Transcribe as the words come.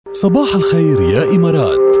صباح الخير يا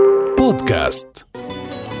إمارات بودكاست.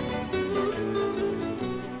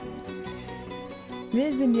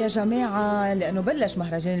 لازم يا جماعة لأنه بلش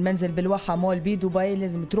مهرجان المنزل بالواحة مول بدبي،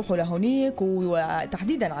 لازم تروحوا لهونيك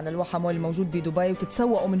وتحديدا على الواحة مول الموجود بدبي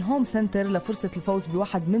وتتسوقوا من هوم سنتر لفرصة الفوز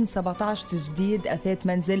بواحد من 17 تجديد أثاث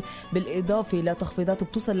منزل، بالإضافة لتخفيضات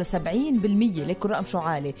بتوصل ل 70%. ليك الرقم شو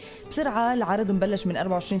عالي. بسرعة العرض مبلش من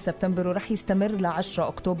 24 سبتمبر ورح يستمر ل 10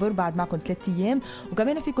 أكتوبر، بعد معكم 3 أيام،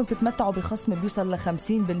 وكمان فيكم تتمتعوا بخصم بيوصل ل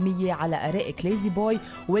 50% على أرائك ليزي بوي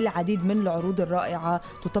والعديد من العروض الرائعة.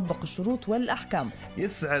 تطبق الشروط والأحكام.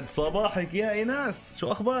 يسعد صباحك يا إيناس،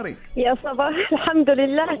 شو أخبارك؟ يا صباح الحمد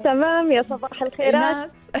لله تمام، يا صباح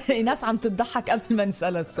الخيرات. إيناس عم تضحك قبل ما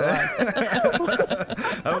نسألها السؤال.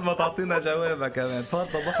 قبل ما تعطينا جوابها كمان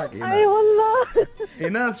فاضة ضحك إيناس. أي والله.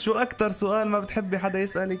 إيناس شو أكتر سؤال ما بتحبي حدا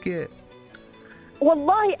يسألك إيه؟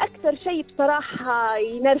 والله أكثر شيء بصراحة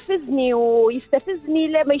ينرفزني ويستفزني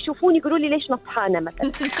لما يشوفوني يقولوا لي ليش نصحانة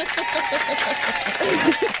مثلا.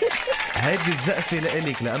 هيدي الزقفة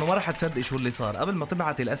لإلك، لأنه ما رح تصدق شو اللي صار. قبل ما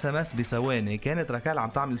تبعتي الSMS بثواني كانت ركال عم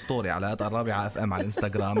تعمل ستوري على الرابعة FM على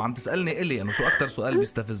الانستغرام، عم تسألني إلي إنه شو أكتر سؤال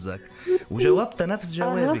بيستفزك، وجاوبتها نفس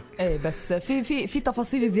جوابك. إيه بس في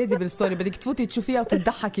تفاصيل زيادة بالستوري بدك تفوتي تشوفيها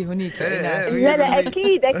وتضحكي هونيك. لا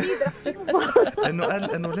أكيد إنه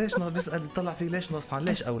قال إنه ليش بيسأل طلع فيه ليش نصحان،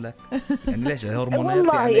 ليش أولك يعني، ليش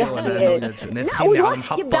هرمونات يعني ولا نافخيني على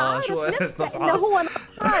المحطة، شو نصحان. هو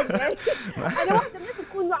نصحان يعني. أنا واحدة من الناس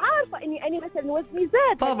تكون عارفة إني أنا مثلا وزني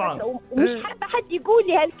زاد طبعا، ومش حابة حد يقول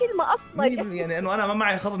لي هالكلمة أصلا يعني إنه أنا ما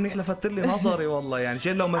معي خبر منيح لفتر لي نظري والله، يعني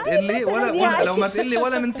شيء لو ما تقلي ولا لو ما تقلي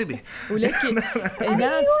ولا منتبه. ولكن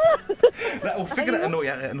الناس لا والفكرة إنه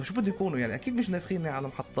يعني إنه شو بده يكونوا يعني أكيد مش نافخيني على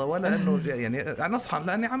محطة ولا إنه يعني نصحان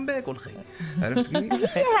لأني عم باكل خي، عرفت كيف؟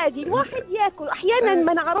 هذه الواحد ياكل أحيانا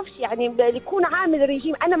ما نعرفش يعني يكون عامل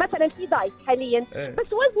ريجيم. أنا مثلا في دايت حاليا بس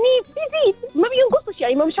وزني بيزيد ما بينقصش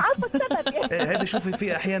يعني، ما مش عارفة السبب يعني. هذا شوفي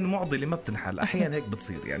في أحيان معضلة ما بتنحل، أحيان هيك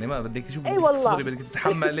بتصير يعني ما بدك تشوف بدك والله. تصبري بدك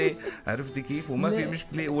تتحملي، عرفتي كيف؟ وما في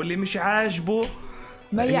مشكلة، واللي مش عاجبه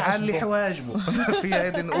ما يعلي حواجبه. في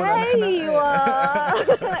هيدي نقولها نحن. أيوة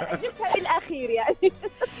جبتها بالأخير يعني.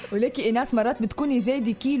 ولكن إيناس مرات بتكوني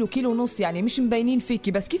زايدة كيلو ونص يعني مش مبينين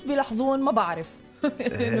فيكي، بس كيف بيلاحظون ما بعرف.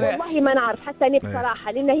 والله ما نعرف حتى أنا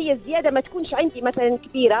بصراحة، لأن هي الزيادة ما تكونش عندي مثلا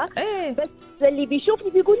كبيرة. بس اللي بيشوفني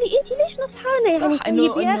بيقول لي أنت ليش نصحانة يعني. صح إنه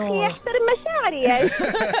يا أخي احترم مشاعري يعني.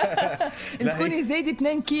 تكوني زايدة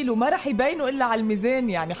 2 كيلو ما رح يبينوا إلا على الميزان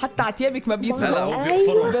يعني، حتى عتيابك ما بيفرقوا.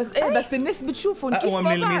 أيوة. بس الناس بتشوفهم كيف أقوى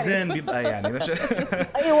من الميزان بيبقى يعني مش.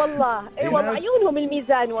 أي والله عيونهم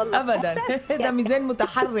الميزان والله أبدا. هذا ميزان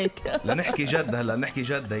متحرك. لنحكي جد هلا نحكي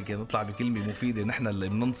جد هيك نطلع بكلمة مفيدة. نحن اللي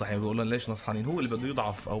بننصح يعني بيقولون ليش نصحانين، هو اللي بده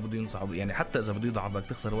يضعف أو بده ينصح يعني، حتى إذا بده يضعف بدك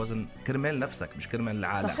تخسر وزن كرمال نفسك مش كرمال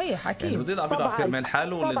العالم. صحيح أكيد. يعني بده يضعف كرمال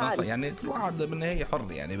حاله واللي نصح يعني، كل واحد بالنهاية حر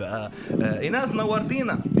يعني بقى. إيناس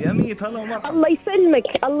نورتينا يا ميت، هلا ومرحبا. الله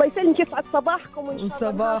يسلمك الله يسلمك، يسعد صباحكم وإن شاء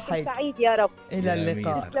الله صباحك سعيد يا رب. إلى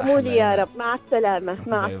اللقاء. تسلموا لي يا رب، مع السلامة.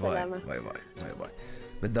 مع السلامة. باي باي باي باي.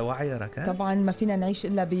 بدها وعي يا ركال. طبعا ما فينا نعيش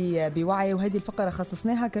إلا بوعي، وهذه الفقرة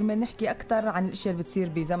خصصناها كرمال نحكي أكتر عن الأشياء اللي بتصير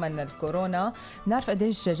بزمن الكورونا. نعرف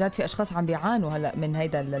قديش جاد في أشخاص عم بيعانوا هلأ من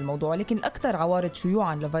هيدا الموضوع، لكن الأكثر عوارض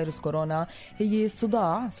شيوعا لفيروس كورونا هي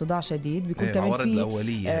صداع شديد، بيكون كمان في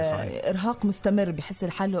الأولية إرهاق مستمر، بحس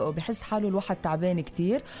حاله الواحد تعبان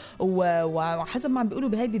كتير. وحسب ما عم بيقولوا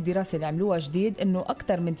بهيدي الدراسة اللي عملوها جديد إنه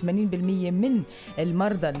أكتر من 80% من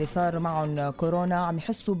المرضى اللي صار معهم كورونا عم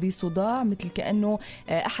يحسوا بصداع مثل كأنه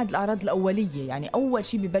أحد الأعراض الأولية. يعني أول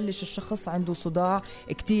شيء ببلش الشخص عنده صداع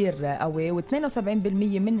كتير قوي، و72%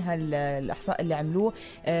 من هالإحصاء اللي عملوه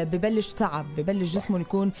ببلش تعب، ببلش جسمه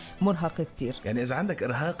يكون مرهق كتير. يعني إذا عندك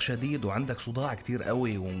إرهاق شديد وعندك صداع كتير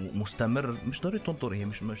قوي ومستمر، مش ضروري تنطر، هي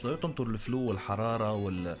مش ضروري تنطر الفلو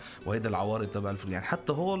والحرارة وهيدا العوارض تبع الفلو يعني.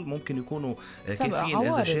 حتى هول ممكن يكونوا كافيين.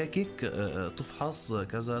 إذا شاكك تفحص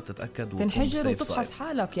كذا، تتأكد تنحجر وتفحص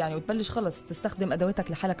حالك يعني، وتبلش خلص تستخدم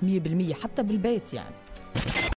أدواتك لحالك 100% حتى بالبيت يعني.